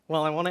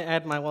Well, I want to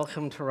add my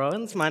welcome to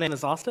Rowan's. My name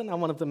is Austin. I'm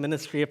one of the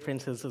ministry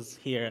apprentices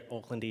here at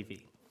Auckland EV.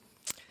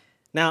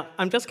 Now,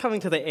 I'm just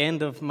coming to the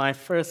end of my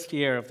first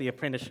year of the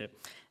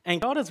apprenticeship, and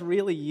God has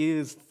really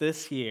used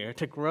this year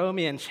to grow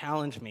me and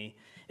challenge me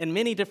in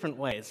many different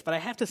ways. But I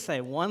have to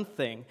say, one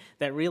thing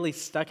that really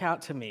stuck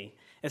out to me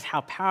is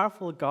how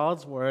powerful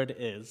God's word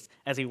is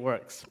as he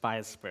works by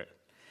his Spirit.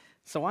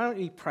 So why don't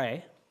we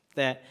pray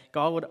that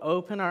God would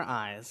open our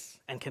eyes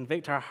and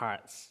convict our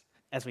hearts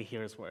as we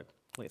hear his word.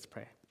 Let's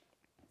pray.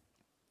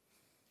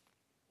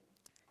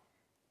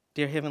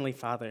 Dear Heavenly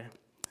Father,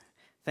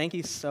 thank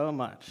you so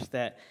much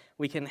that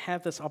we can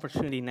have this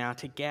opportunity now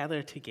to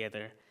gather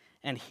together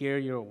and hear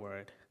your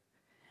word.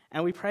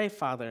 And we pray,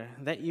 Father,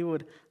 that you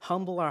would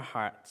humble our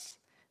hearts,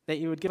 that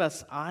you would give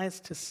us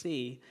eyes to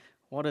see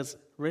what is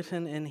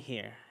written in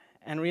here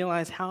and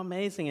realize how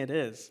amazing it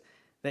is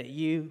that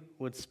you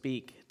would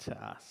speak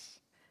to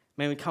us.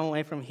 May we come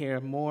away from here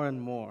more and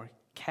more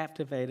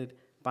captivated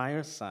by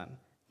your Son,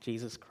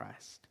 Jesus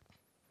Christ.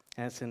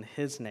 And it's in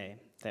his name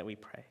that we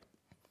pray.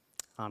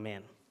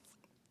 Amen.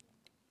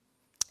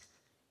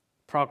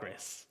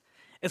 Progress.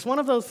 It's one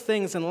of those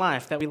things in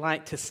life that we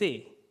like to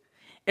see.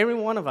 Every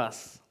one of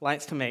us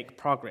likes to make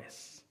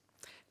progress.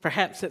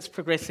 Perhaps it's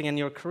progressing in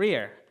your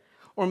career,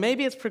 or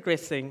maybe it's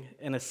progressing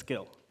in a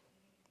skill.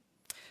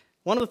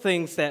 One of the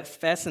things that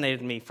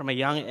fascinated me from a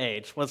young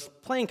age was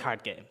playing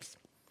card games.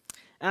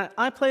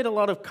 I played a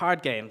lot of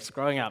card games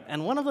growing up,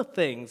 and one of the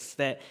things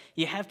that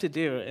you have to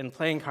do in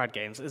playing card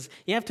games is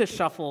you have to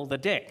shuffle the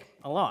deck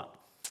a lot.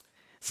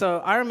 So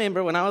I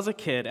remember when I was a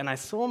kid and I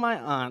saw my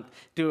aunt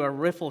do a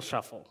riffle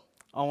shuffle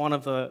on one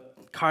of the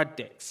card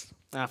decks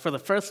for the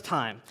first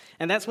time.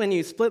 And that's when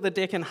you split the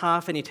deck in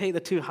half and you take the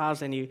two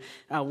halves and you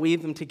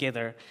weave them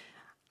together.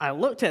 I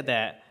looked at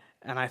that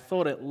and I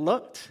thought it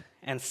looked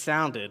and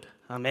sounded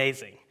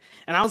amazing.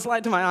 And I was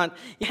like to my aunt,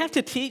 you have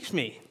to teach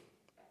me.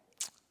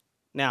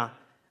 Now,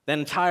 the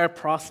entire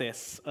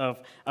process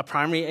of a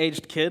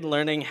primary-aged kid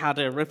learning how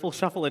to riffle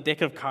shuffle a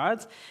deck of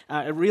cards,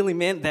 it really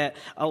meant that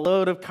a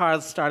load of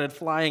cards started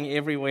flying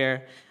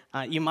everywhere.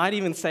 You might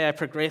even say I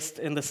progressed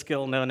in the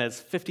skill known as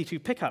 52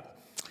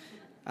 pickup.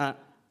 But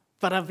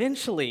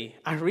eventually,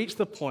 I reached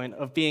the point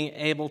of being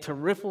able to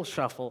riffle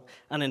shuffle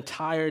an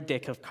entire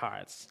deck of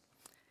cards.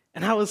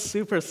 And I was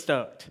super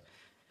stoked.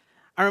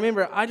 I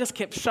remember I just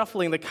kept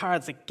shuffling the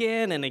cards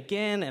again and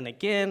again and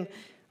again,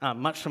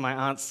 much to my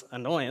aunt's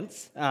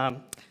annoyance.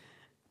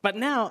 But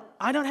now,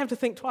 I don't have to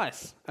think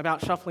twice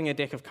about shuffling a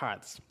deck of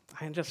cards.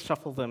 I can just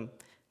shuffle them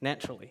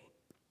naturally.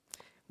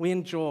 We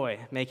enjoy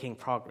making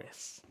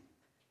progress.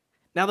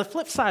 Now, the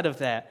flip side of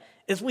that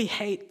is we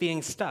hate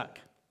being stuck.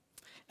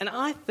 And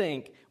I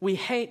think we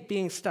hate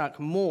being stuck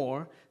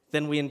more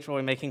than we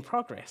enjoy making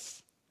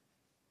progress.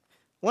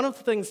 One of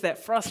the things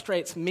that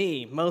frustrates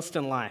me most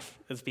in life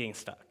is being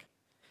stuck.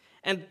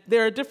 And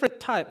there are different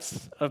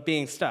types of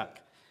being stuck.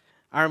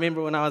 I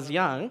remember when I was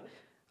young,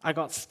 I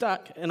got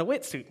stuck in a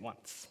wetsuit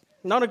once.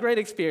 Not a great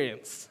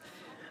experience.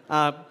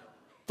 But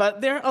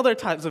there are other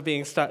types of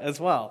being stuck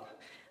as well.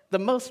 The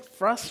most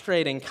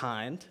frustrating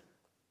kind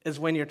is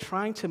when you're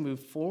trying to move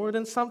forward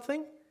in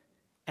something,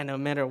 and no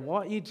matter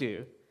what you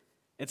do,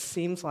 it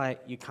seems like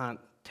you can't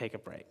take a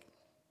break.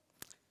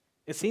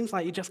 It seems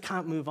like you just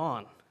can't move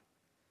on.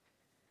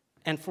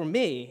 And for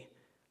me,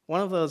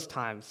 one of those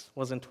times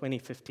was in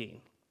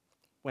 2015,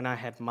 when I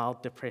had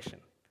mild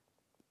depression.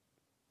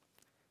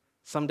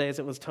 Some days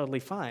it was totally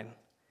fine.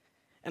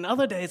 And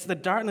other days, the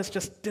darkness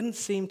just didn't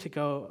seem to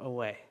go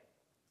away.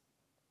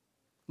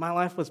 My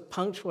life was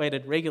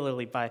punctuated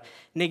regularly by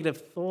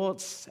negative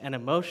thoughts and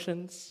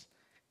emotions,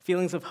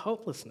 feelings of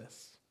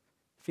hopelessness,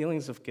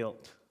 feelings of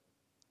guilt.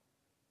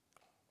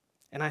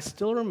 And I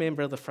still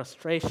remember the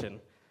frustration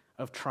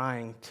of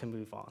trying to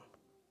move on,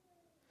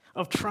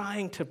 of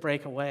trying to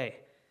break away,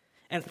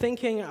 and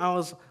thinking I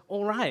was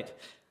all right.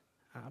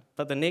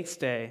 But the next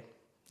day,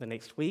 the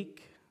next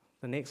week,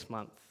 the next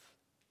month,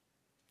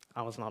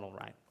 I was not all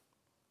right.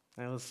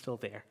 I was still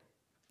there.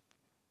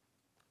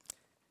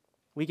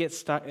 We get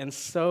stuck in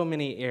so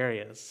many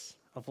areas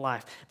of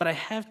life. But I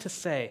have to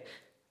say,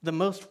 the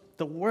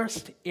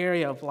worst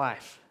area of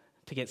life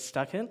to get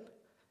stuck in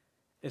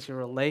is your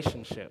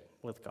relationship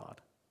with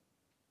God.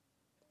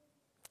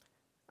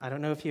 I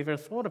don't know if you've ever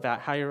thought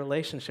about how your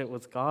relationship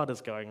with God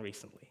is going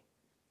recently.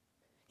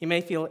 You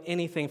may feel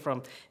anything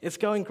from, it's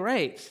going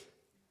great,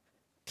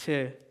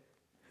 to,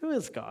 who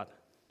is God?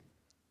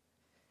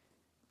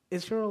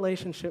 Is your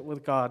relationship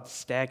with God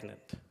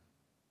stagnant?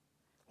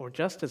 Or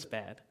just as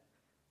bad,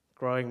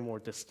 growing more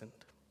distant?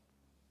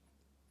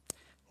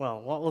 Well,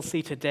 what we'll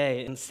see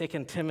today in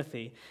 2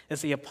 Timothy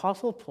is the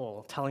Apostle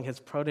Paul telling his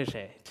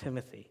protege,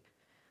 Timothy,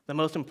 the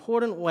most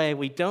important way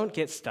we don't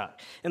get stuck,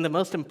 in the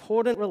most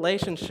important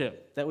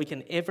relationship that we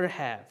can ever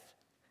have,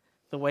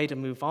 the way to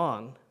move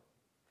on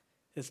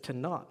is to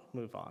not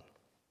move on.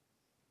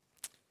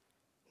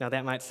 Now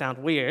that might sound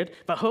weird,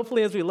 but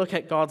hopefully as we look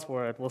at God's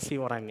word, we'll see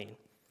what I mean.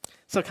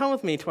 So come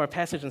with me to our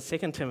passage in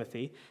 2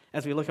 Timothy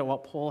as we look at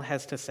what Paul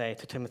has to say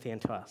to Timothy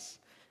and to us.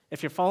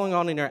 If you're following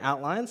on in your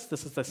outlines,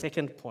 this is the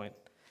second point,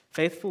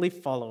 faithfully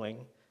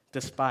following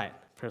despite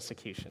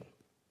persecution.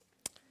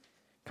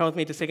 Come with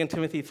me to 2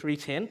 Timothy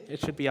 3:10. It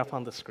should be up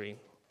on the screen.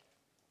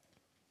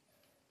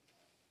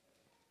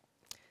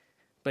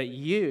 But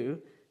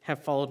you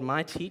have followed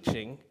my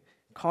teaching,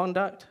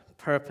 conduct,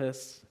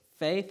 purpose,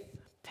 faith,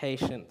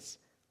 patience,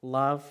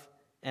 love,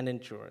 and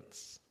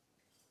endurance.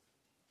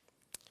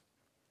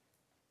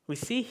 We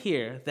see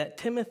here that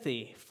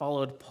Timothy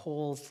followed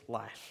Paul's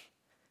life.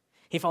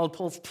 He followed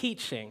Paul's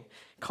teaching,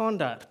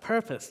 conduct,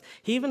 purpose.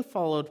 He even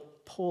followed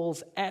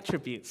Paul's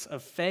attributes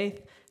of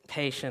faith,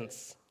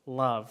 patience,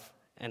 love,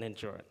 and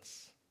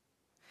endurance.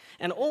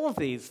 And all of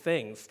these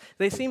things,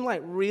 they seem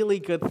like really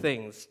good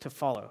things to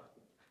follow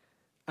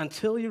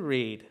until you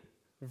read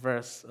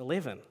verse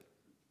 11.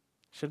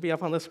 Should be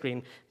up on the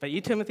screen. But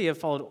you, Timothy, have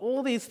followed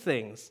all these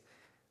things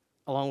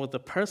along with the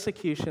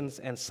persecutions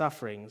and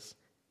sufferings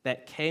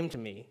that came to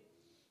me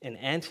in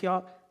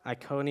Antioch,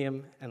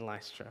 Iconium, and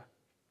Lystra.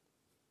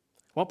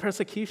 What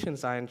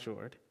persecutions I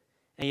endured,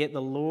 and yet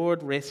the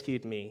Lord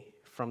rescued me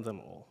from them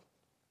all.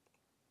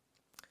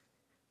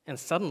 And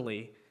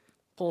suddenly,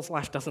 Paul's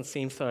life doesn't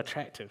seem so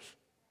attractive.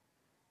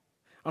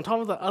 On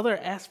top of the other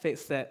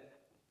aspects that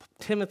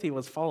Timothy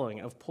was following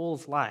of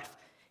Paul's life,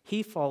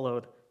 he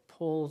followed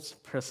Paul's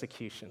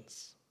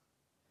persecutions.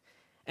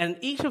 And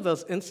in each of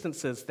those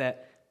instances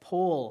that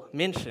Paul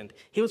mentioned,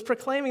 he was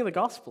proclaiming the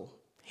gospel.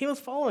 He was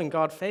following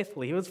God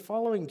faithfully. He was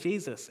following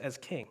Jesus as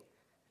king.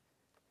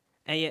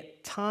 And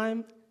yet,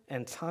 time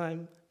and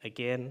time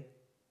again,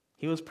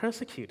 he was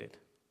persecuted.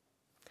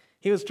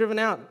 He was driven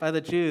out by the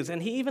Jews,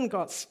 and he even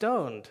got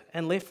stoned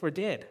and left for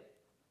dead.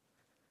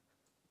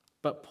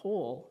 But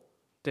Paul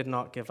did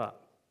not give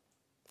up.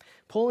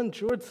 Paul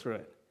endured through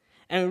it,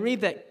 and we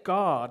read that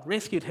God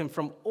rescued him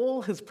from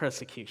all his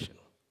persecution.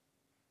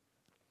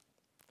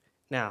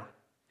 Now,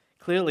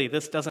 clearly,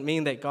 this doesn't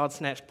mean that God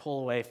snatched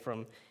Paul away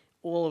from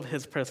all of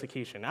his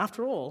persecution.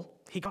 After all,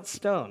 he got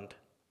stoned.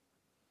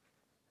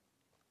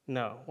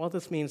 No, what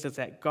this means is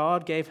that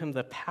God gave him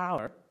the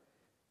power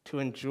to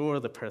endure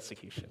the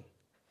persecution,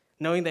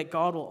 knowing that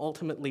God will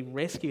ultimately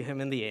rescue him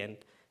in the end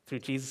through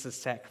Jesus'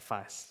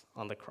 sacrifice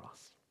on the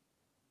cross.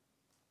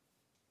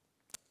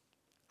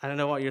 I don't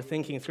know what you're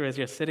thinking through as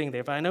you're sitting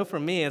there, but I know for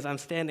me, as I'm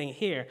standing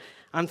here,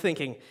 I'm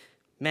thinking,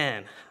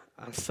 man,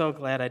 I'm so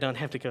glad I don't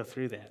have to go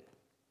through that.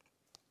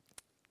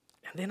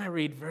 And then I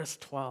read verse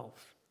 12.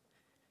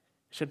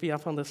 It should be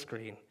up on the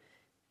screen.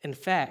 In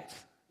fact,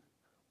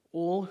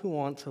 all who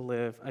want to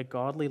live a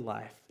godly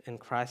life in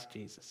Christ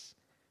Jesus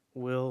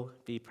will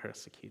be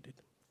persecuted.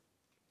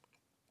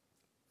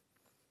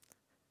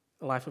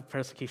 A life of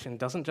persecution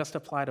doesn't just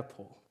apply to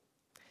Paul.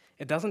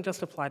 It doesn't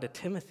just apply to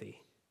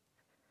Timothy.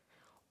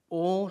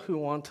 All who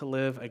want to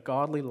live a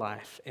godly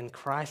life in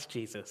Christ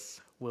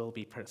Jesus will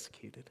be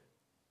persecuted.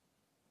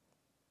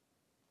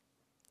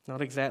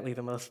 Not exactly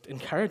the most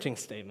encouraging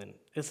statement,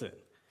 is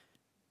it?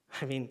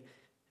 I mean,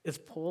 is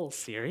Paul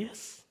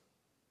serious?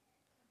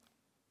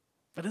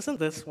 But isn't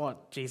this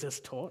what Jesus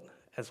taught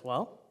as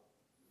well?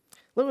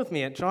 Look with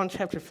me at John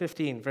chapter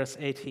 15, verse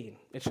 18.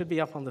 It should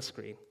be up on the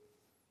screen.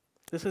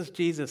 This is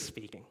Jesus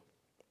speaking.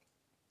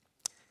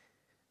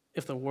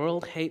 If the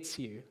world hates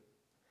you,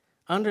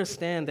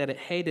 understand that it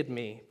hated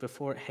me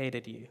before it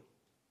hated you.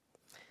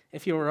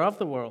 If you were of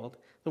the world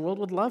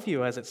would love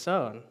you as its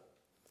own.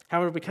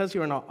 However, because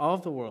you are not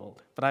of the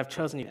world, but I've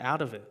chosen you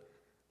out of it,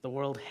 the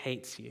world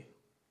hates you.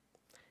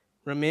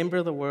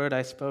 Remember the word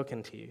I've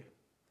spoken to you.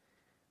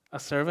 A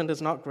servant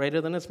is not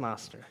greater than his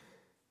master.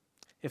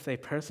 If they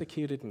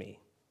persecuted me,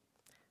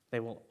 they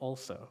will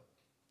also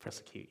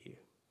persecute you.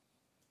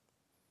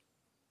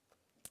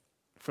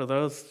 For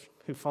those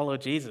who follow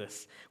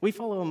Jesus, we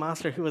follow a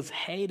master who was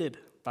hated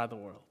by the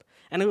world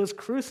and who was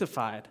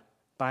crucified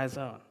by his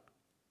own.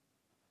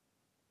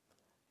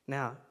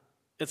 Now,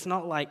 it's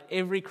not like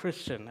every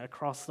Christian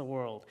across the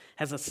world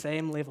has the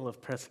same level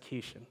of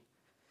persecution.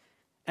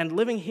 And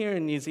living here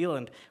in New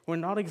Zealand, we're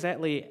not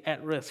exactly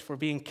at risk for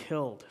being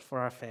killed for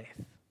our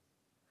faith.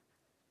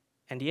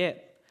 And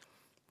yet,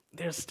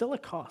 there's still a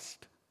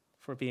cost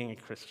for being a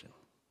Christian.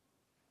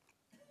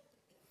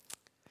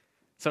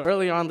 So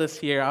early on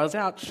this year, I was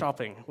out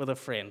shopping with a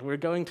friend. We were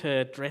going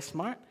to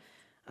Dressmart,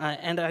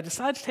 and I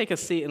decided to take a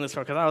seat in the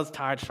store because I was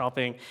tired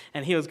shopping,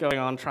 and he was going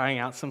on trying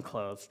out some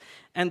clothes.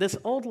 And this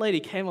old lady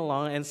came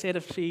along and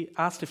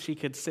asked if she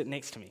could sit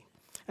next to me.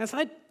 And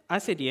so I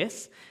said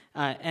yes,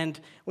 and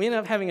we ended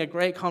up having a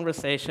great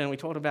conversation. We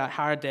talked about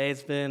how our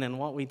day's been and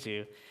what we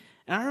do.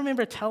 And I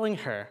remember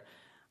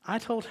I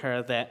told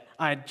her that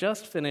I had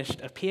just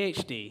finished a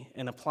PhD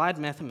in applied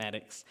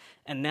mathematics,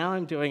 and now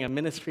I'm doing a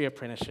ministry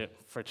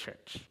apprenticeship for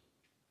church.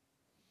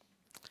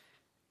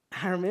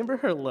 I remember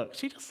her look.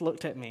 She just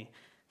looked at me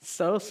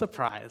so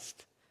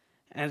surprised,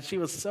 and she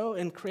was so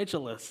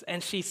incredulous,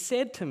 and she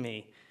said to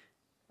me,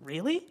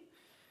 "Really?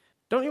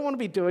 Don't you want to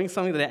be doing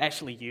something that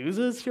actually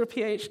uses your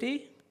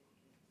PhD?"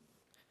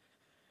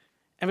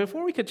 And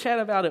before we could chat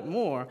about it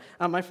more,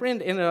 my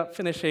friend ended up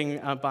finishing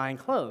buying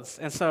clothes.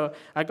 And so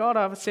I got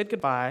up, said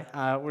goodbye,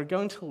 we're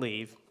going to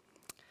leave.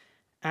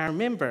 And I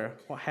remember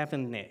what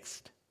happened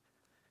next.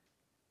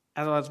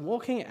 As I was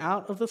walking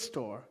out of the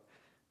store,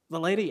 the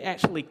lady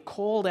actually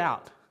called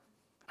out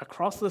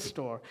across the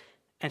store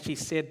and she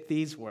said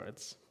these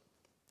words,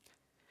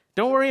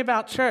 "Don't worry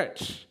about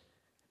church.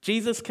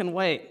 Jesus can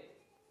wait."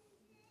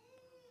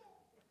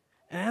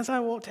 And as I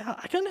walked out,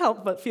 I couldn't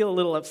help but feel a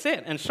little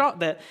upset and shocked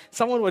that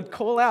someone would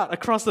call out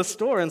across the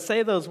store and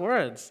say those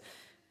words.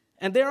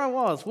 And there I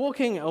was,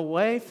 walking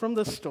away from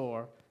the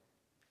store,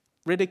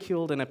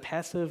 ridiculed in a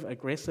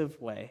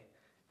passive-aggressive way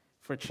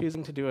for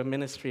choosing to do a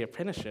ministry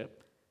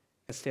apprenticeship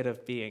instead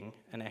of being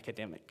an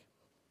academic.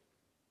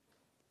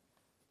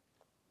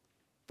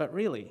 But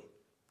really,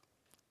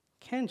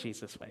 can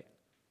Jesus wait?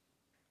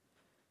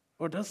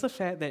 Or does the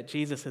fact that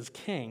Jesus is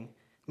king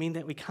mean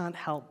that we can't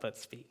help but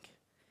speak?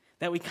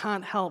 That we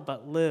can't help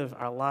but live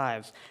our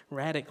lives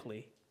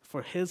radically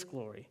for his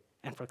glory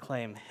and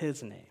proclaim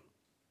his name?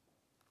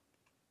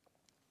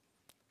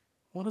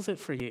 What is it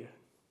for you?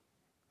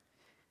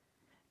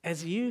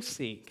 As you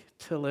seek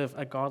to live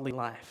a godly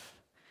life,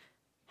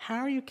 how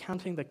are you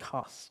counting the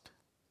cost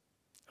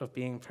of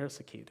being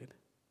persecuted?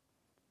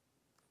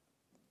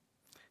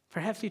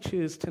 Perhaps you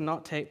choose to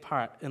not take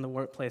part in the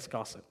workplace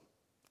gossip,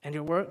 and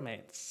your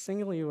workmates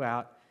single you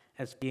out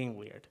as being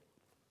weird.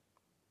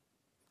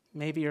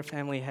 Maybe your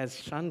family has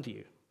shunned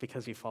you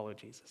because you follow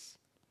Jesus,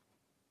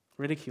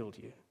 ridiculed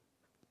you,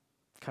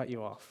 cut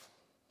you off.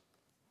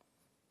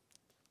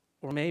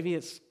 Or maybe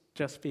it's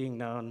just being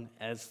known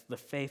as the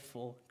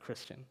faithful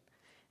Christian,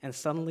 and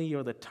suddenly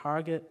you're the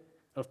target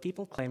of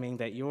people claiming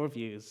that your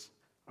views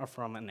are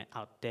from an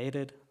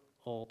outdated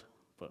old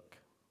book.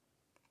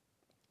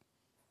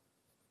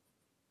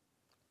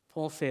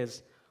 Paul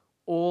says,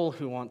 all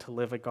who want to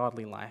live a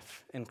godly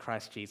life in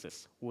Christ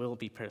Jesus will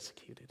be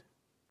persecuted.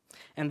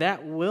 And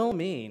that will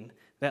mean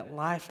that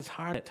life is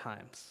hard at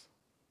times.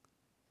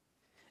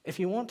 If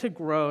you want to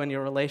grow in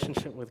your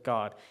relationship with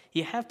God,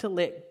 you have to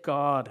let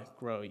God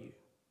grow you.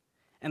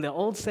 And the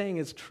old saying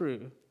is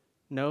true,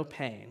 no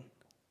pain,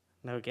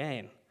 no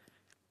gain.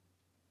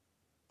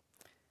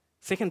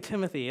 2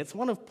 Timothy, it's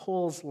one of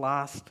Paul's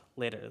last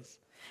letters.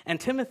 And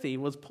Timothy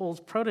was Paul's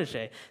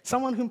protege,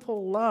 someone whom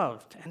Paul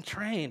loved and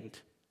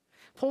trained.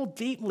 Paul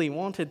deeply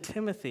wanted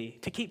Timothy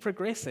to keep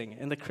progressing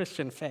in the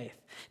Christian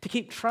faith, to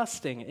keep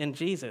trusting in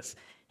Jesus.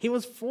 He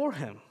was for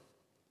him.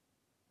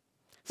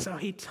 So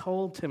he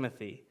told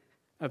Timothy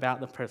about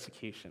the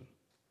persecution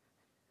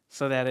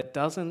so that it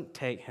doesn't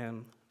take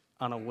him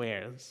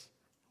unawares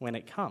when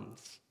it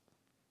comes.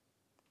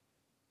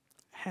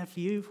 Have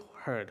you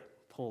heard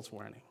Paul's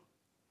warning?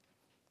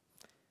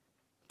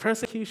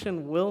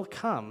 Persecution will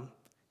come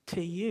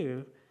to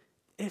you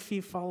if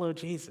you follow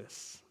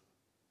Jesus.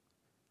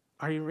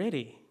 Are you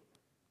ready?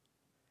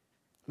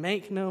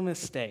 Make no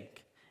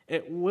mistake,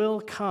 it will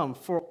come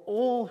for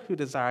all who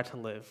desire to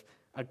live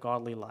a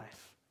godly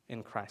life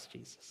in Christ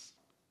Jesus.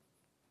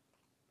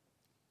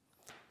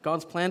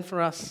 God's plan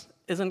for us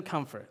isn't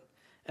comfort,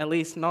 at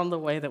least not in the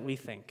way that we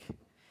think.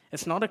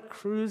 It's not a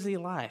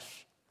cruisy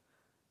life.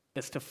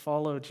 It's to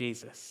follow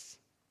Jesus.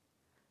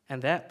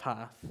 And that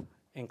path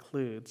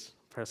includes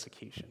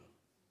persecution.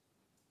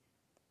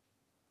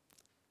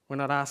 We're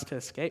not asked to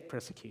escape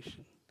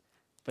persecution,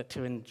 but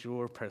to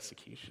endure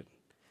persecution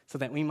so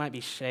that we might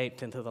be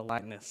shaped into the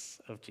likeness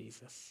of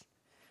Jesus.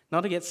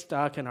 Not to get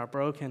stuck in our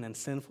broken and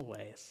sinful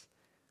ways,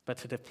 but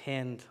to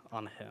depend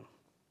on him.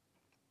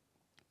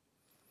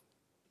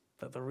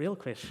 But the real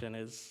question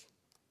is,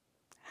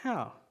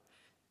 how?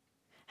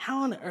 How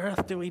on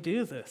earth do we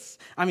do this?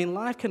 I mean,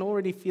 life can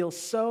already feel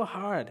so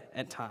hard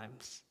at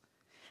times.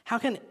 How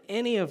can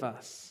any of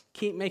us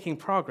keep making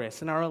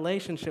progress in our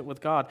relationship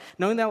with God,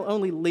 knowing that will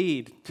only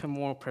lead to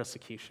more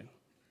persecution?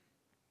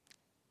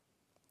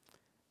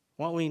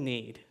 What we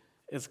need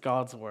is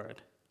God's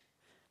word.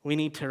 We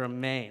need to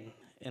remain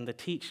in the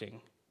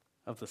teaching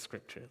of the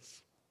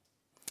scriptures.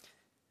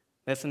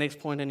 That's the next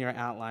point in your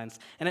outlines.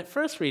 And at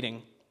first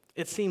reading,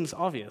 it seems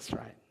obvious,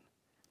 right?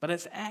 But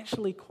it's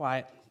actually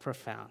quite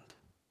profound.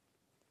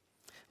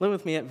 Look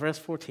with me at verse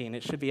 14.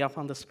 It should be up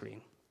on the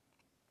screen.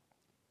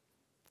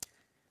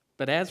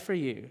 But as for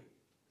you,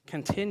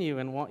 continue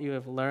in what you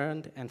have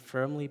learned and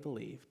firmly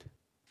believed.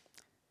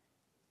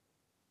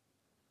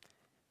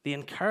 The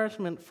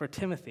encouragement for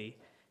Timothy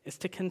is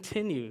to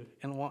continue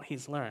in what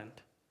he's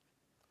learned.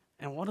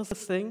 And what is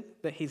this thing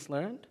that he's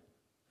learned?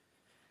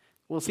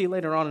 We'll see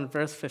later on in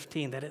verse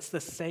 15 that it's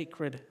the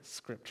sacred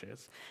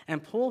scriptures.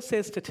 And Paul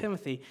says to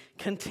Timothy,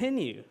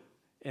 continue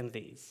in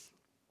these.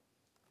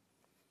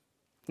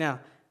 Now,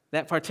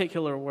 that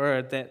particular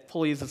word that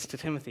Paul uses to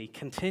Timothy,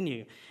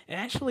 continue, it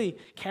actually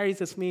carries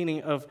this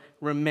meaning of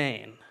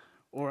remain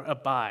or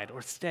abide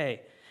or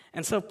stay.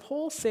 And so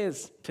Paul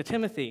says to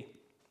Timothy,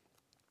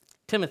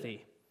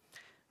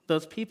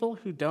 those people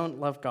who don't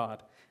love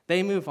God,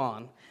 they move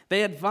on.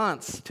 They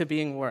advance to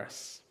being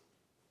worse.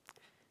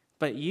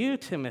 But you,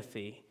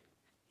 Timothy,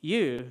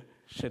 you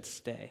should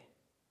stay.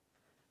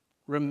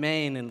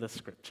 Remain in the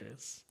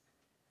scriptures.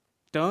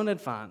 Don't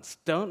advance.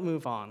 Don't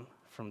move on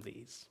from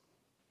these.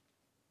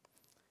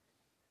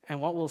 And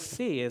what we'll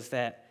see is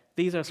that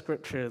these are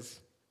scriptures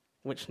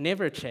which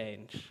never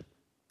change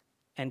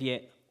and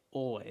yet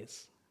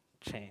always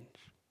change.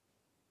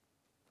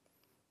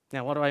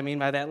 Now, what do I mean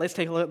by that? Let's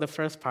take a look at the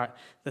first part,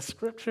 the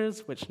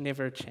scriptures which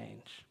never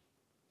change.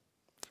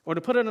 Or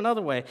to put it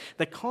another way,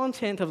 the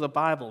content of the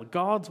Bible,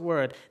 God's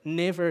word,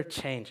 never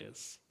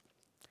changes.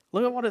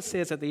 Look at what it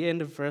says at the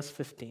end of verse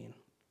 15.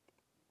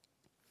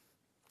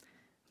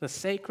 The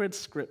sacred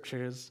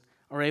scriptures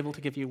are able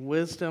to give you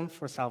wisdom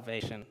for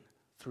salvation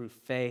through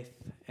faith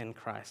in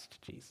Christ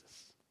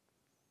Jesus.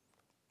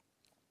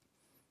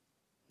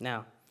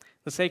 Now,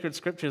 the sacred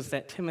scriptures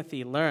that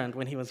Timothy learned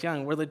when he was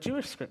young were the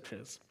Jewish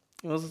scriptures.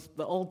 It was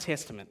the Old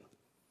Testament.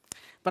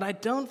 But I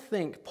don't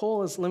think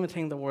Paul is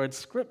limiting the word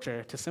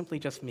scripture to simply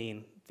just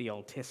mean the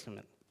Old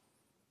Testament,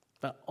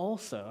 but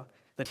also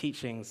the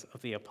teachings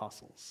of the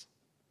apostles.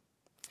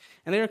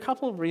 And there are a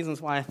couple of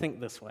reasons why I think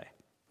this way.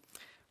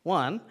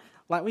 One,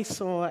 like we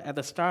saw at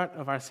the start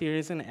of our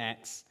series in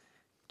Acts,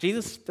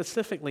 Jesus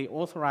specifically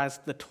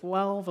authorized the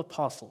 12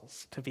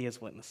 apostles to be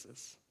his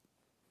witnesses.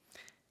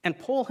 And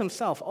Paul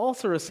himself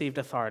also received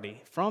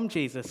authority from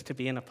Jesus to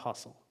be an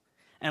apostle.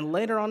 And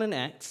later on in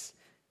Acts,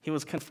 he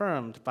was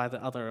confirmed by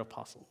the other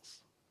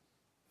apostles.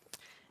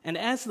 And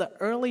as the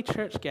early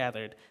church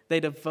gathered, they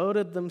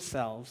devoted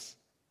themselves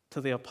to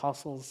the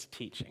apostles'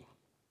 teaching.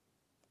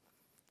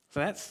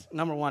 So that's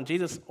number one.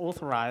 Jesus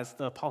authorized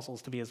the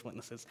apostles to be his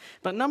witnesses.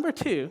 But number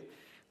two,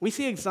 we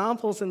see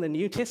examples in the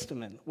New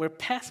Testament where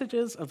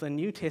passages of the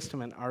New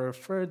Testament are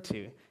referred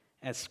to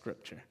as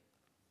scripture.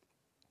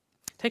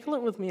 Take a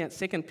look with me at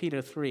 2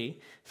 Peter 3,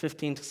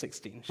 15 to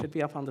 16. Should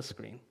be up on the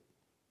screen.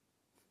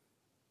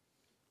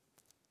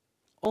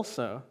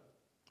 Also,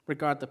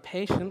 regard the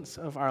patience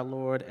of our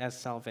Lord as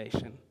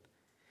salvation,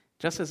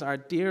 just as our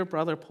dear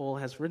brother Paul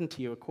has written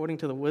to you according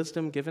to the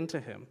wisdom given to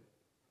him.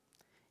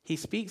 He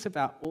speaks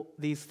about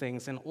these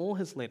things in all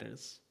his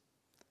letters.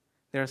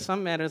 There are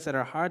some matters that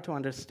are hard to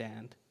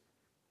understand.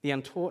 The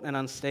untaught and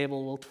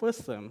unstable will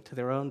twist them to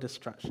their own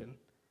destruction,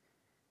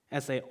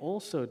 as they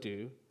also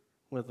do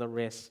with the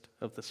rest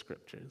of the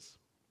scriptures.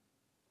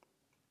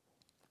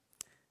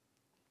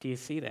 Do you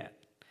see that?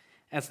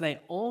 As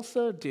they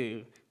also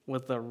do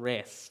with the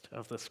rest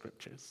of the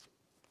scriptures.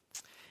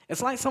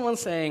 It's like someone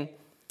saying,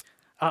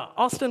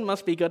 Austin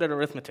must be good at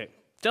arithmetic,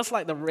 just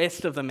like the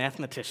rest of the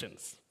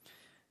mathematicians.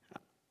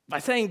 By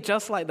saying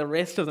just like the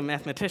rest of the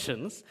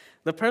mathematicians,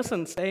 the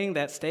person saying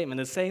that statement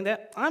is saying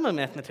that I'm a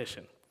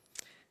mathematician.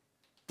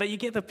 But you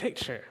get the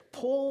picture.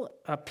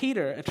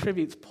 Peter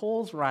attributes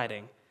Paul's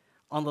writing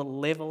on the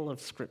level of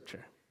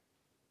Scripture.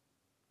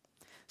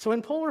 So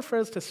when Paul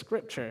refers to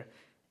Scripture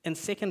in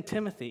 2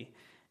 Timothy,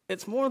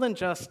 it's more than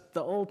just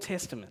the Old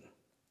Testament.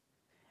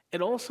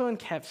 It also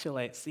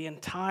encapsulates the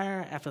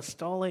entire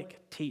apostolic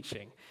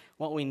teaching,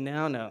 what we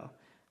now know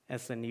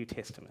as the New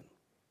Testament.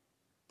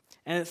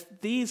 And it's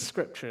these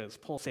scriptures,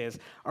 Paul says,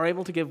 are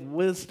able to give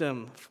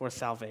wisdom for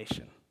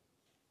salvation.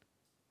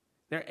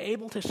 They're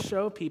able to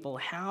show people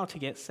how to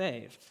get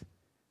saved.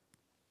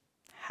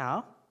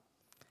 How?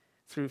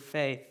 Through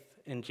faith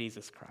in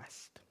Jesus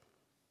Christ.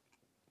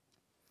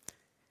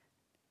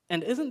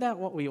 And isn't that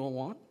what we all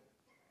want?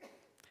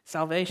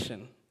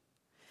 Salvation.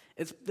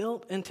 It's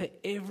built into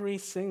every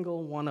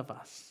single one of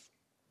us.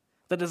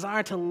 The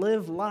desire to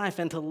live life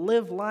and to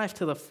live life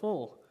to the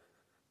full.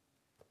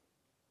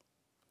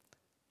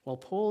 Well,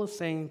 Paul is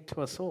saying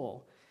to us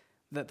all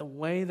that the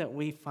way that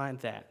we find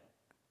that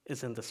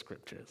is in the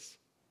scriptures.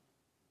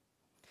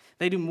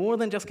 They do more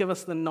than just give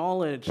us the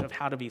knowledge of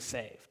how to be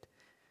saved,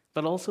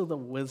 but also the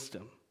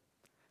wisdom,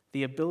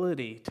 the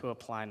ability to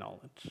apply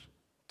knowledge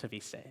to be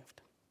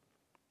saved.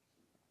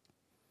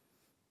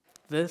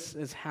 This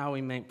is how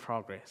we make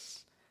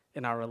progress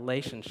in our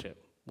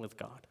relationship with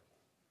God.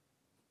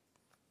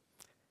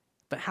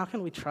 But how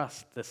can we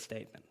trust this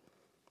statement?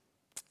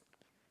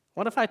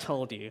 What if I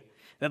told you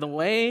that the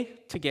way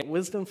to get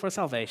wisdom for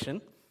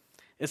salvation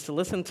is to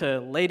listen to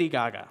Lady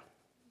Gaga?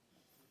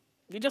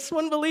 You just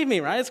wouldn't believe me,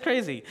 right? It's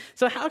crazy.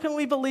 So how can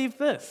we believe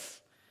this?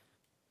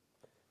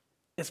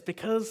 It's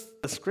because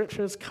the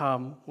scriptures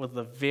come with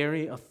the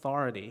very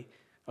authority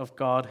of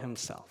God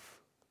himself.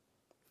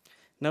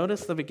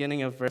 Notice the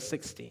beginning of verse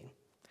 16.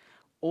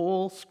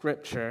 All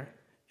scripture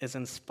is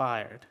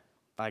inspired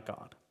by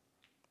God.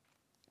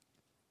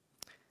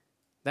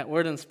 That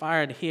word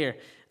inspired here,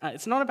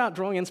 it's not about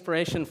drawing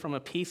inspiration from a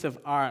piece of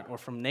art or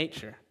from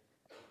nature,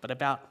 but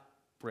about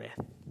breath.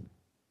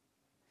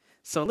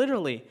 So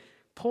literally,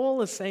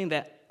 Paul is saying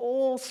that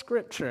all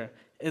scripture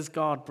is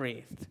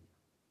God-breathed.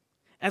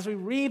 As we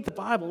read the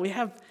Bible, we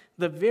have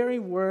the very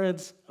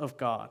words of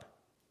God.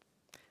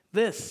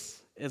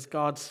 This is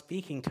God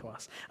speaking to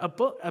us, a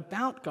book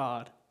about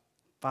God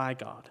by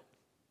God.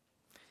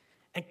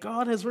 And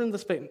God has written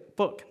this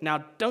book.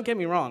 Now, don't get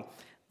me wrong.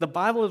 The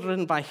Bible is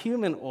written by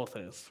human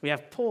authors. We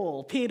have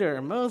Paul,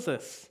 Peter,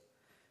 Moses.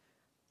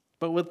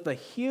 But with the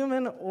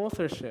human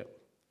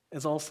authorship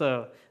is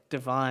also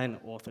divine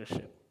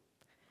authorship.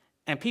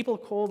 And people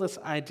call this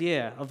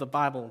idea of the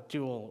Bible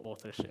dual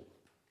authorship.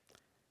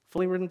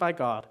 Fully written by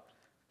God,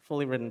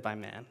 fully written by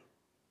man.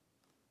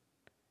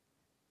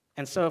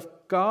 And so if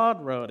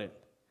God wrote it,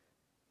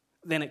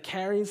 then it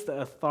carries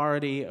the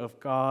authority of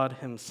God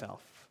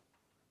himself.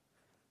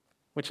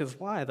 which is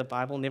why the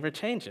Bible never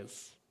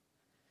changes,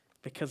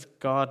 because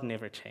God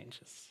never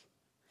changes.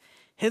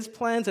 His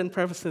plans and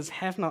purposes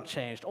have not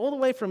changed, all the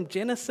way from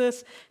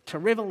Genesis to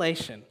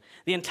Revelation,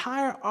 the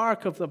entire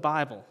arc of the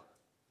Bible.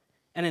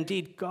 And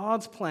indeed,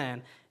 God's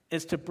plan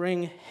is to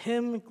bring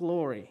him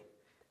glory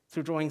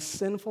through drawing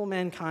sinful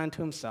mankind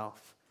to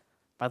himself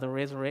by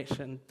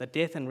the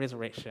death and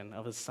resurrection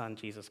of his Son,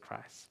 Jesus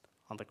Christ,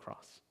 on the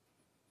cross.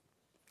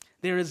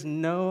 There is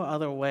no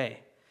other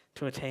way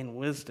to attain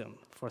wisdom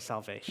for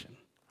salvation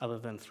other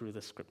than through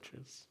the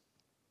Scriptures.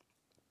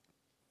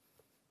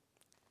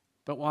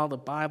 But while the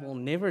Bible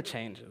never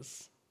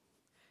changes,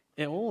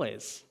 it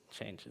always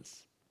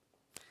changes.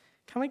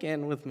 Come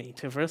again with me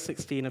to verse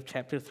 16 of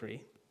chapter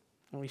 3,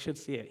 and we should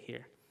see it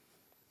here.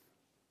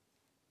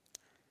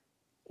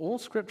 All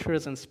Scripture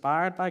is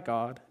inspired by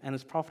God and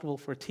is profitable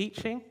for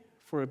teaching,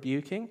 for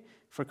rebuking,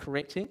 for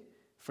correcting,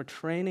 for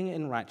training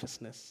in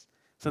righteousness,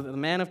 so that the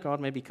man of God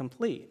may be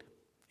complete,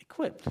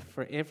 equipped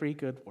for every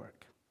good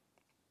work.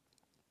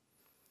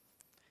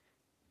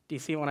 Do you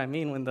see what I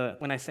mean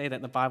when I say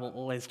that the Bible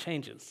always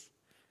changes?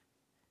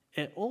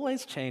 It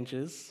always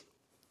changes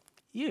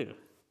you,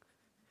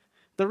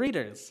 the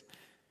readers.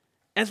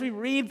 As we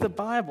read the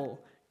Bible,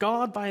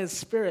 God, by his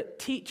Spirit,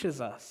 teaches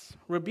us,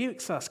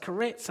 rebukes us,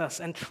 corrects us,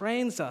 and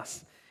trains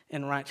us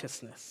in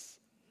righteousness.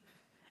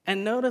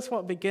 And notice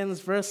what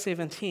begins verse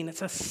 17. It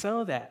says,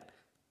 so that.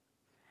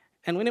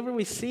 And whenever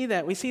we see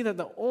that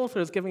the author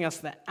is giving us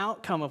the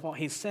outcome of what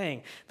he's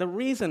saying, the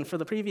reason for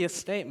the previous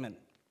statement.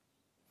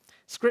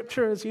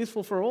 Scripture is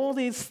useful for all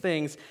these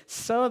things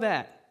so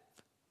that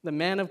the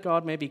man of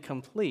God may be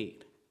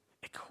complete,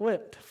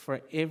 equipped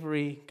for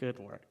every good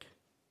work.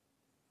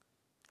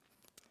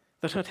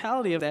 The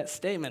totality of that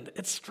statement,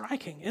 it's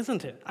striking,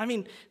 isn't it? I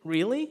mean,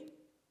 really?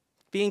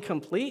 Being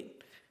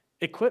complete?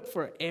 Equipped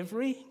for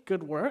every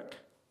good work?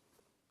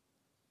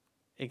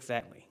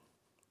 Exactly.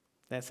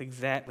 That's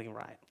exactly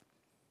right.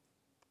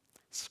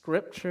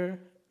 Scripture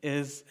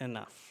is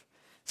enough.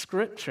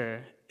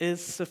 Scripture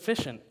is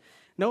sufficient.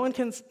 No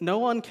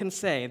one can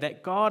say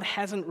that God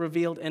hasn't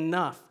revealed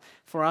enough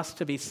for us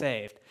to be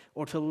saved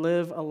or to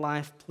live a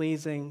life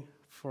pleasing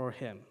for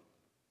him.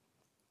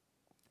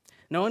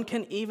 No one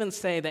can even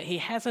say that he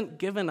hasn't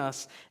given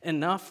us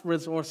enough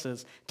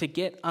resources to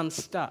get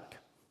unstuck.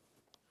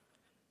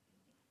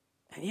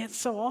 And yet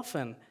so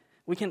often,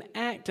 we can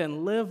act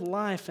and live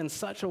life in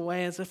such a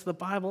way as if the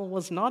Bible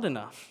was not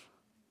enough.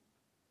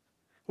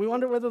 We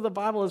wonder whether the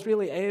Bible is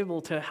really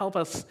able to help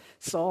us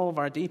solve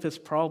our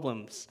deepest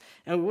problems,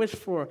 and we wish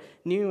for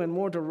new and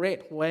more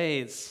direct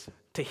ways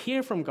to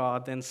hear from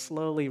God than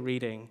slowly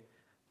reading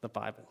the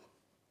Bible.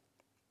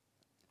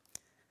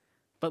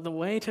 But the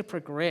way to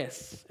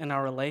progress in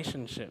our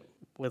relationship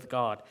with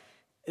God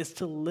is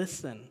to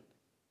listen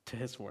to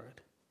his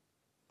word.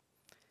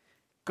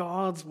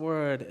 God's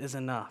word is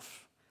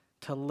enough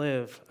to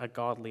live a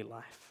godly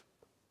life.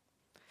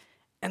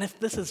 And if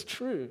this is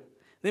true,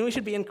 then we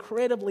should be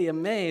incredibly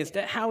amazed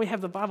at how we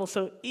have the Bible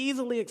so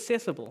easily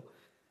accessible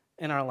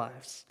in our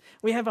lives.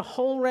 We have a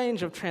whole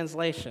range of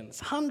translations,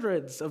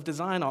 hundreds of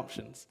design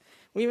options.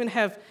 We even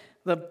have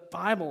the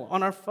Bible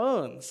on our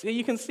phones.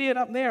 You can see it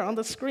up there on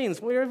the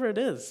screens, wherever it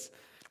is.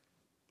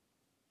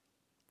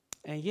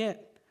 And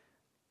yet,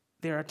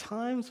 there are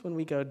times when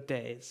we go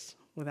days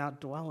without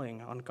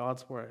dwelling on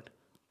God's word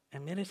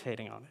and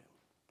meditating on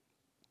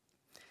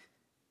it.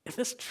 If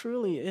this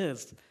truly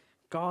is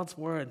God's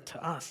word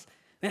to us,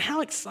 then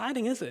how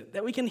exciting is it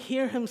that we can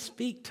hear him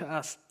speak to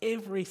us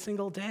every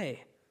single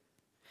day?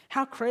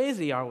 How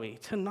crazy are we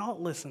to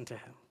not listen to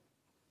him?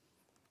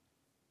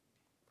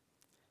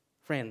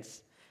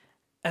 Friends,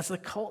 as the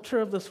culture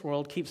of this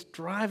world keeps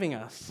driving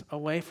us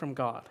away from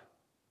God,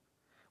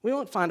 we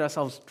won't find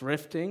ourselves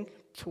drifting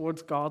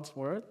towards God's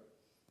word.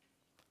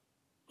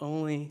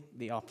 Only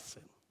the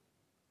opposite.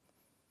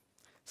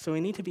 So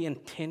we need to be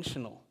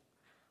intentional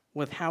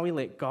with how we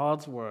let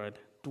God's word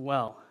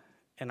dwell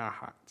in our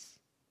hearts.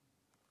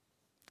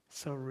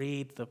 So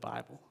read the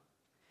Bible.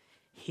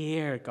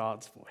 Hear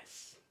God's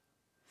voice.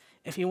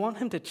 If you want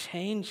him to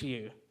change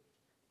you,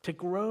 to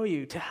grow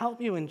you, to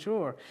help you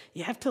endure,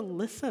 you have to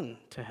listen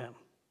to him,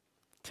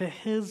 to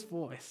his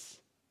voice.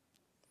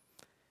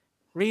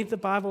 Read the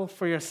Bible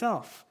for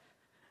yourself.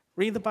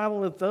 Read the Bible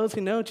with those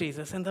who know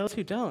Jesus and those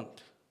who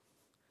don't.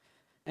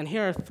 And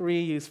here are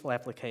 3 useful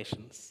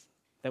applications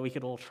that we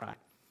could all try.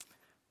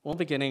 All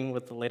beginning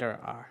with the letter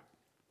R.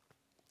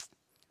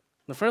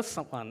 The first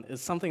one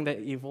is something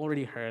that you've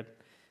already heard.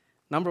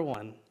 Number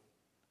 1,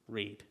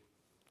 read.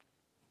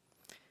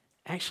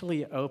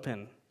 Actually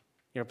open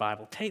your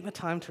Bible. Take the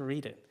time to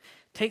read it.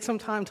 Take some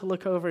time to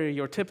look over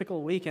your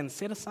typical week and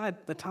set aside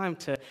the time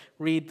to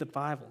read the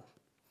Bible.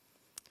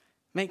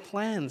 Make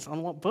plans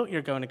on what book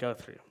you're going to go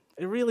through.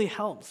 It really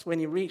helps when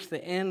you reach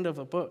the end of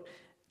a book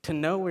to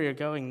know where you're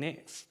going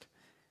next.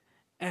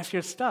 And if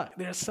you're stuck,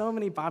 there are so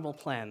many Bible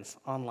plans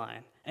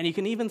online. And you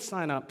can even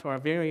sign up to our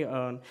very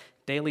own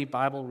daily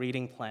Bible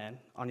reading plan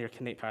on your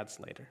Connect cards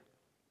later.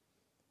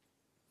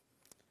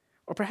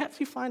 Or perhaps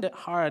you find it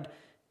hard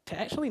to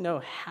actually know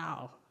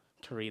how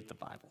to read the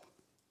Bible.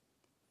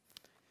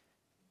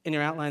 In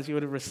your outlines, you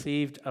would have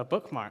received a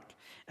bookmark.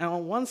 And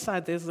on one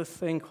side, there's this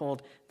thing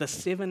called the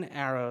 7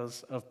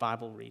 Arrows of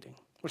Bible Reading,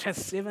 which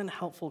has 7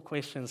 helpful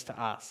questions to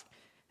ask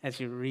as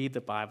you read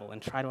the Bible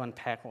and try to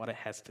unpack what it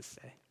has to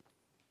say.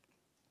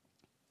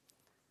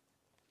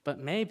 But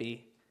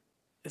maybe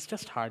it's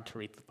just hard to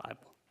read the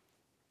Bible.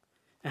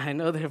 And I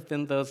know there have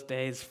been those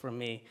days for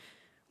me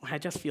when I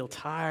just feel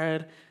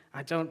tired,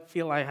 I don't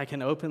feel like I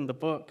can open the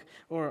book,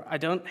 or I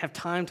don't have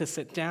time to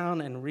sit down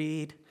and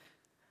read.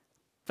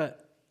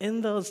 But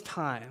in those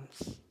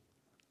times,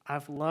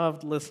 I've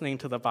loved listening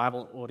to the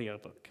Bible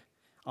audiobook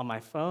on my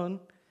phone,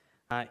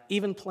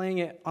 even playing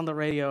it on the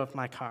radio of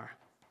my car.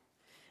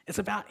 It's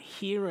about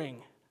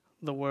hearing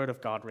the Word of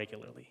God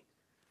regularly,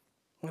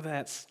 whether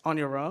that's on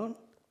your own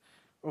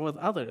or with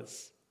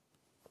others.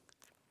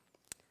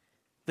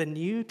 The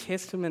New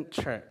Testament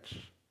church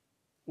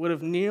would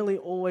have nearly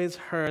always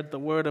heard the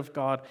Word of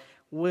God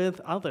with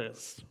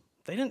others.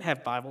 They didn't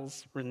have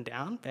Bibles written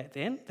down back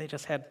then. They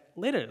just had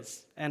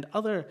letters and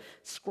other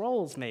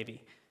scrolls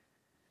maybe.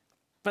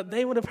 But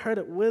they would have heard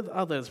it with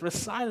others,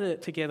 recited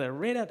it together,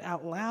 read it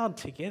out loud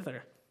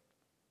together.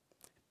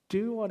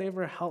 Do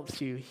whatever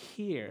helps you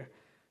hear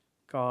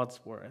God's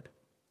Word.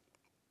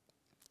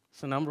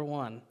 So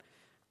 1,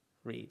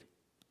 read.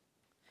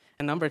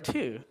 And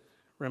 2,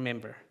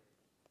 remember.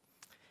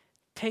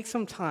 Take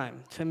some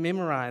time to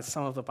memorize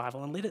some of the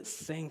Bible and let it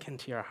sink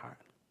into your heart.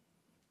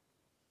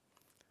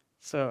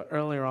 So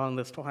earlier on in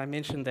this talk, I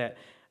mentioned that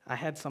I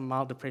had some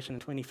mild depression in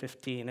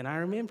 2015, and I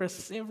remember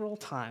several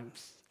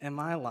times in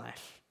my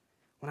life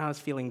when I was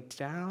feeling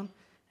down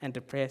and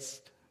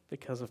depressed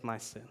because of my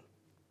sin.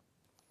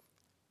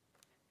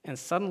 And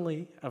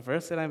suddenly, a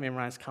verse that I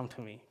memorized comes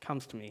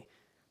to me,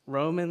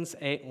 Romans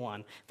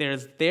 8:1. There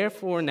is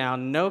therefore now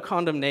no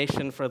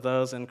condemnation for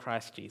those in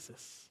Christ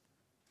Jesus.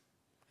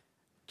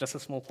 Just a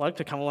small plug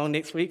to come along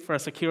next week for a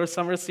Secure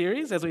Summer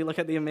series as we look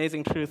at the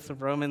amazing truths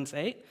of Romans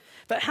 8.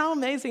 But how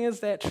amazing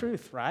is that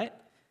truth, right?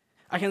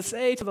 I can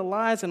say to the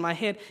lies in my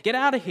head, get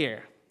out of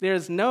here. There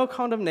is no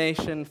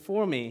condemnation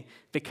for me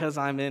because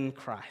I'm in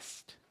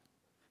Christ.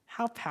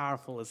 How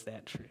powerful is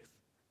that truth?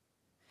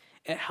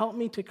 It helped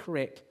me to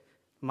correct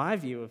my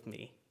view of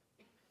me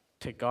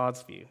to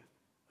God's view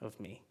of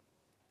me.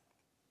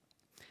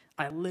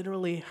 I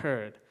literally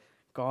heard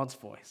God's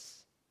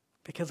voice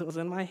because it was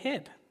in my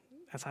head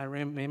as I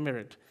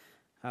remembered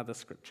the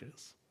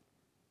scriptures.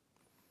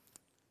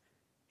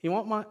 You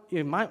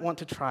might want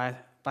to try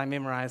by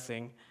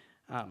memorizing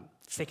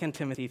 2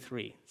 Timothy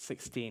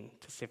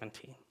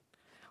 3:16-17.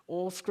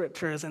 All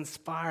scripture is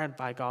inspired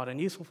by God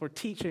and useful for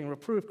teaching,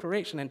 reproof,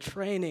 correction, and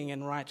training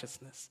in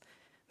righteousness,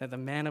 that the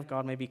man of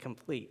God may be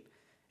complete,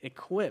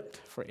 equipped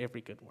for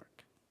every good work.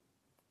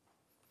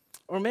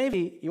 Or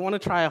maybe you want to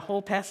try a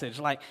whole passage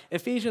like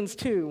Ephesians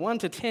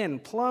 2:1-10,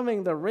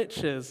 plumbing the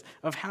riches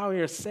of how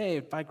you're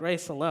saved by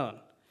grace alone.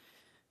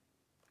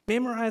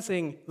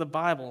 Memorizing the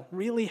Bible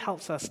really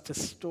helps us to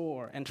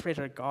store and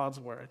treasure God's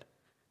word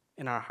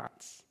in our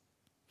hearts.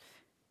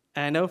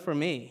 And I know for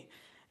me,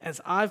 as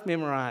I've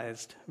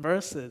memorized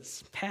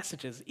verses,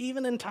 passages,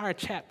 even entire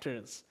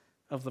chapters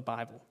of the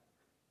Bible,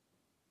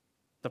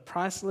 the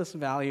priceless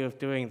value of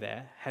doing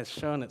that has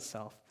shown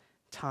itself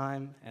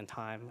time and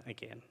time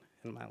again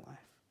in my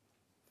life.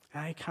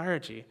 I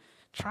encourage you,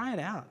 try it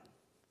out.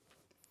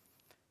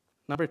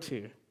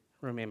 2,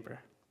 remember.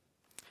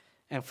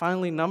 And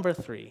finally,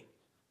 3,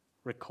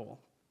 recall.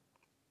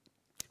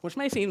 Which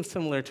may seem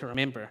similar to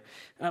remember,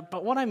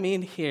 but what I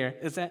mean here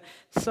is that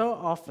so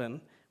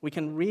often we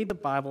can read the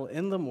Bible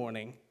in the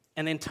morning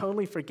and then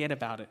totally forget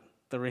about it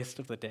the rest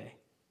of the day.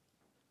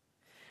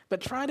 But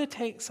try to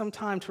take some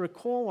time to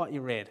recall what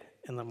you read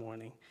in the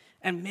morning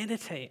and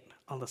meditate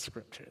on the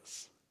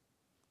scriptures.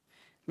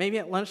 Maybe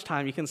at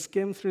lunchtime you can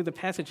skim through the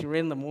passage you read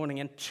in the morning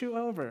and chew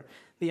over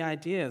the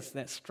ideas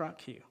that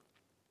struck you.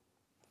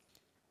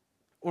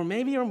 Or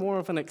maybe you're more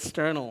of an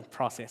external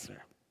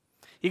processor.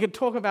 You could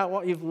talk about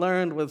what you've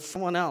learned with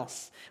someone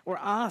else or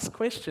ask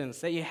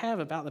questions that you have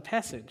about the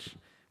passage,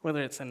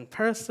 whether it's in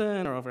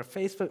person or over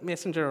Facebook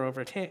Messenger or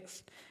over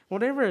text,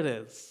 whatever it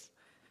is.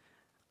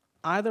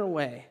 Either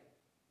way,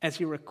 as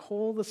you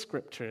recall the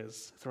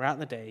scriptures throughout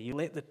the day, you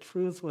let the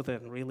truths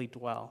within really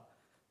dwell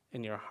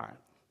in your heart.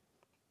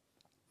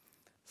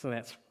 So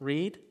that's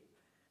read,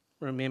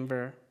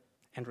 remember,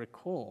 and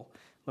recall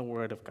the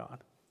Word of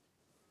God.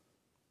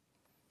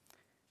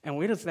 And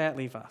where does that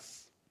leave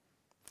us?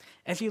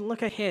 As you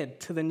look ahead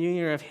to the new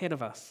year ahead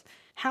of us,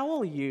 how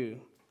will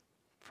you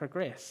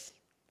progress?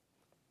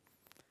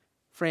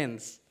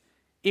 Friends,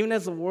 even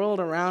as the world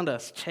around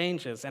us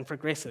changes and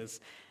progresses,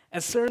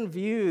 as certain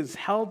views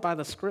held by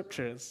the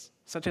scriptures,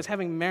 such as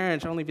having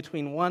marriage only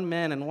between one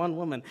man and one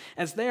woman,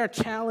 as they are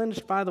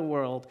challenged by the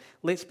world,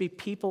 let's be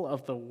people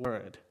of the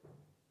Word,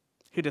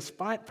 who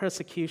despite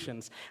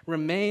persecutions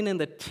remain in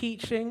the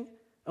teaching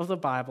of the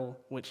Bible,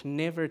 which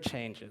never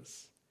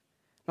changes.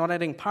 Not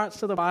adding parts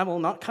to the Bible,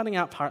 not cutting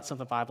out parts of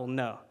the Bible,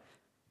 no.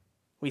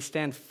 We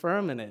stand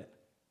firm in it,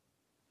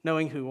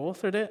 knowing who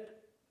authored it,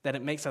 that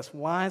it makes us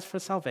wise for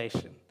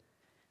salvation,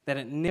 that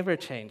it never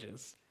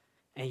changes,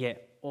 and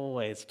yet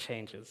always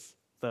changes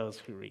those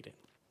who read it.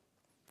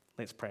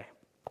 Let's pray.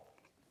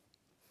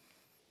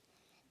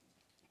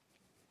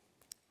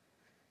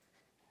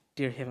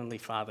 Dear Heavenly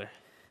Father,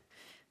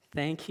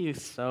 thank you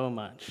so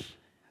much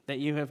that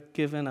you have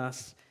given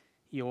us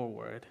your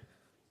word.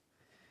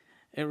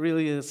 It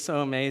really is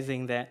so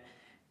amazing that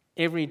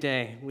every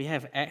day we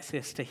have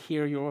access to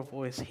hear your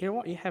voice, hear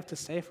what you have to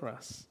say for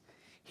us,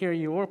 hear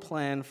your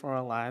plan for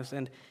our lives,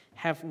 and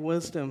have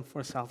wisdom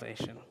for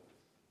salvation.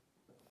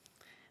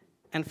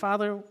 And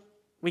Father,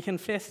 we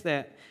confess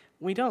that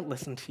we don't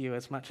listen to you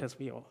as much as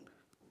we ought.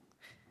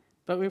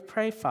 But we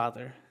pray,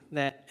 Father,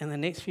 that in the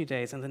next few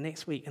days, in the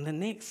next week, in the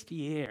next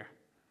year,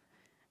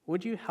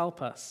 would you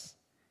help us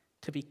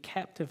to be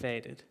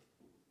captivated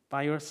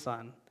by your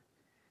Son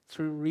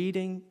through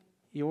reading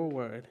your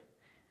word?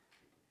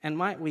 And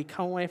might we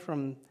come away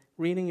from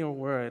reading your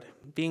word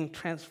being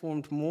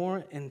transformed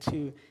more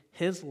into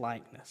his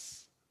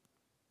likeness.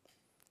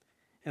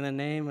 In the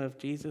name of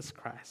Jesus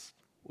Christ,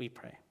 we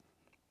pray.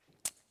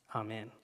 Amen.